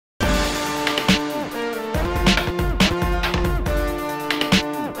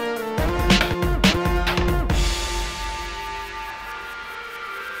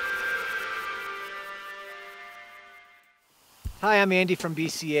Hi, I'm Andy from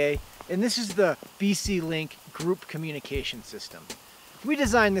BCA, and this is the BC Link group communication system. We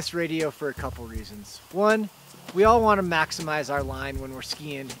designed this radio for a couple reasons. One, we all want to maximize our line when we're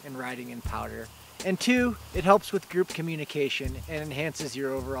skiing and riding in powder. And two, it helps with group communication and enhances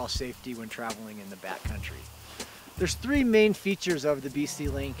your overall safety when traveling in the backcountry. There's three main features of the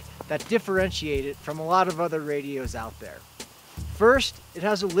BC Link that differentiate it from a lot of other radios out there. First, it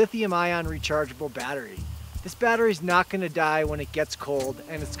has a lithium-ion rechargeable battery. This battery is not going to die when it gets cold,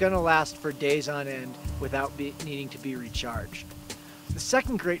 and it's going to last for days on end without needing to be recharged. The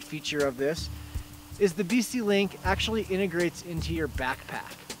second great feature of this is the BC Link actually integrates into your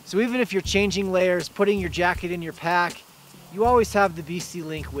backpack. So even if you're changing layers, putting your jacket in your pack, you always have the BC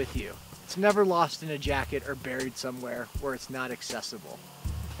Link with you. It's never lost in a jacket or buried somewhere where it's not accessible.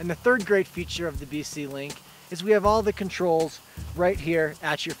 And the third great feature of the BC Link is we have all the controls right here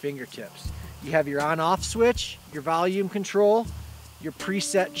at your fingertips. You have your on-off switch, your volume control, your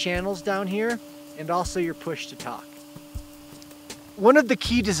preset channels down here, and also your push-to-talk. One of the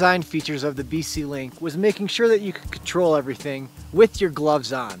key design features of the BC Link was making sure that you could control everything with your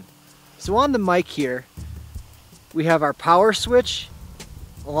gloves on. So on the mic here, we have our power switch,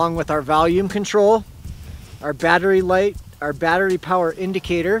 along with our volume control, our battery light, our battery power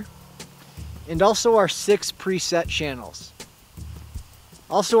indicator, and also our 6 preset channels.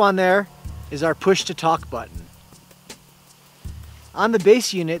 Also on there is our push-to-talk button. On the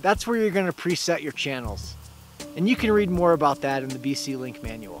base unit, that's where you're going to preset your channels. And you can read more about that in the BC Link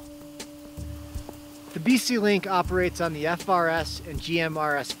manual. The BC Link operates on the FRS and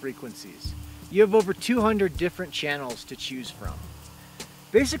GMRS frequencies. You have over 200 different channels to choose from.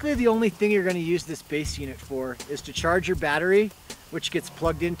 Basically, the only thing you're going to use this base unit for is to charge your battery, which gets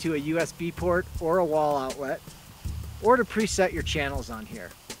plugged into a USB port or a wall outlet, or to preset your channels on here.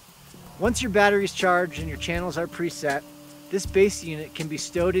 Once your battery's charged and your channels are preset, this base unit can be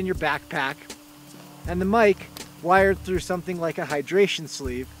stowed in your backpack, and the mic wired through something like a hydration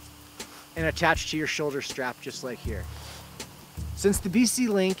sleeve and attached to your shoulder strap just like here. Since the BC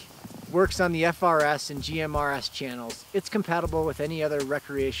Link works on the FRS and GMRS channels, it's compatible with any other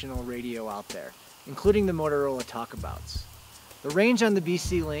recreational radio out there, including the Motorola Talkabouts. The range on the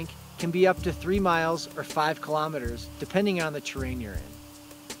BC Link can be up to 3 miles or 5 kilometers, depending on the terrain you're in.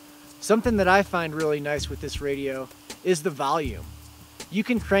 Something that I find really nice with this radio is the volume. You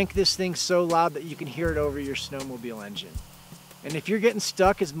can crank this thing so loud that you can hear it over your snowmobile engine. And if you're getting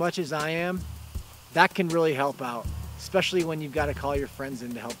stuck as much as I am, that can really help out, especially when you've got to call your friends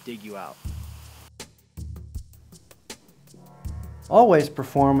in to help dig you out. Always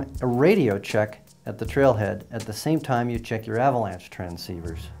perform a radio check at the trailhead at the same time you check your avalanche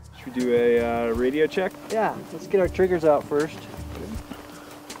transceivers. Should we do a radio check? Yeah, let's get our triggers out first.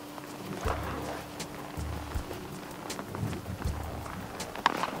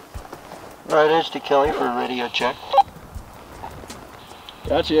 All right, Edge to Kelly for a radio check.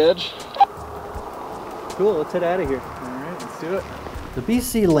 Gotcha, Edge. Cool, let's head out of here. All right, let's do it. The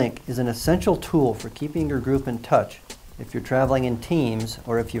BC Link is an essential tool for keeping your group in touch if you're traveling in teams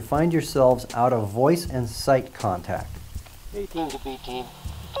or if you find yourselves out of voice and sight contact. A team to B team.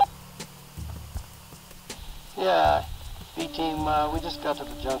 Yeah, B team, we just got to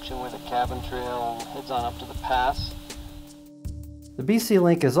the junction where the cabin trail heads on up to the pass. The BC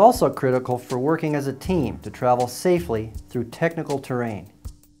Link is also critical for working as a team to travel safely through technical terrain.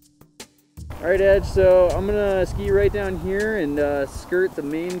 All right, Edge, so I'm gonna ski right down here and skirt the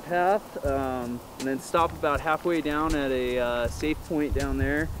main path and then stop about halfway down at a safe point down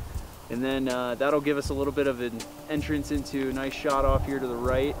there. And then that'll give us a little bit of an entrance into a nice shot off here to the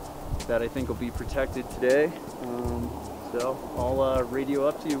right that I think will be protected today. So I'll radio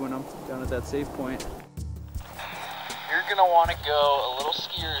up to you when I'm down at that safe point. You're going to want to go a little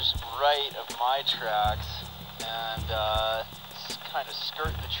skier's right of my tracks and kind of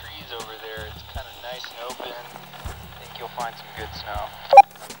skirt the trees over there. It's kind of nice and open. I think you'll find some good snow.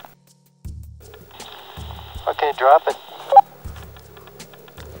 Okay, drop it.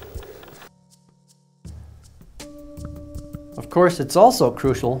 Of course, it's also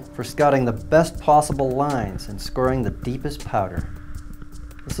crucial for scouting the best possible lines and scoring the deepest powder.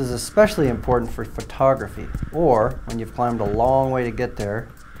 This is especially important for photography, or when you've climbed a long way to get there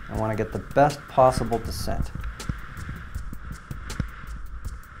and want to get the best possible descent.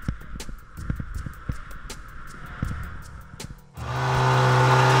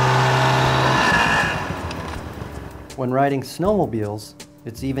 When riding snowmobiles,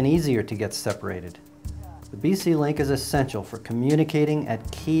 it's even easier to get separated. The BC Link is essential for communicating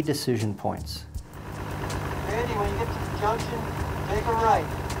at key decision points. Randy, when you get to the junction, take a right.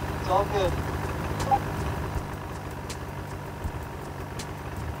 It's all good.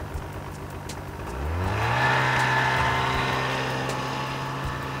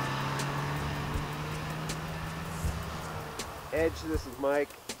 Edge, this is Mike.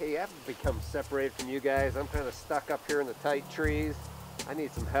 Hey, I've become separated from you guys. I'm kind of stuck up here in the tight trees. I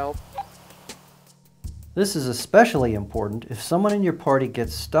need some help. This is especially important if someone in your party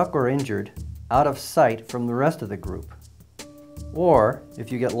gets stuck or injured out of sight from the rest of the group, or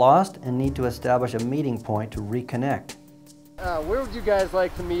if you get lost and need to establish a meeting point to reconnect. Where would you guys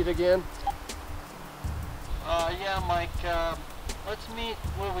like to meet again? Yeah, Mike, let's meet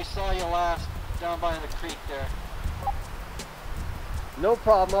where we saw you last, down by the creek there. No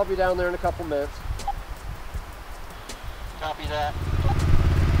problem, I'll be down there in a couple minutes. Copy that.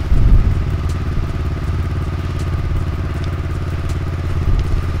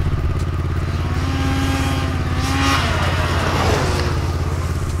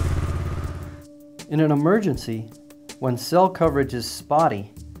 In an emergency, when cell coverage is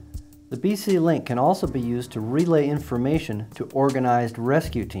spotty, the BC Link can also be used to relay information to organized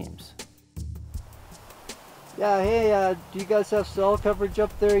rescue teams. Yeah, hey, do you guys have cell coverage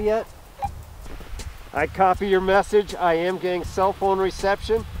up there yet? I copy your message. I am getting cell phone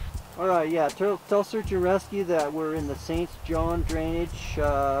reception. Alright, yeah, tell Search and Rescue that we're in the St. John drainage,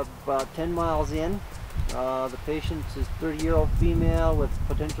 about 10 miles in. The patient is a 30-year-old female with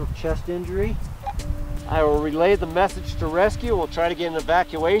potential chest injury. I will relay the message to rescue. We'll try to get an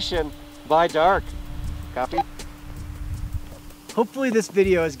evacuation by dark. Copy. Hopefully this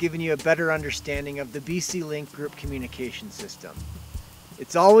video has given you a better understanding of the BC Link group communication system.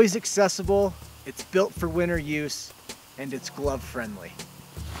 It's always accessible, it's built for winter use, and it's glove friendly.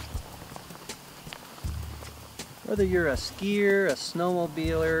 Whether you're a skier, a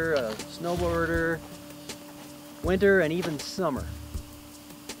snowmobiler, a snowboarder, winter and even summer,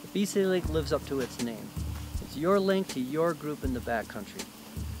 the BC Link lives up to its name. It's your link to your group in the backcountry.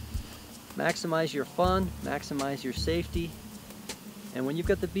 Maximize your fun, maximize your safety, and when you've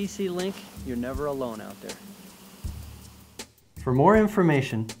got the BC Link, you're never alone out there. For more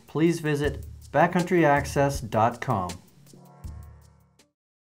information, please visit backcountryaccess.com.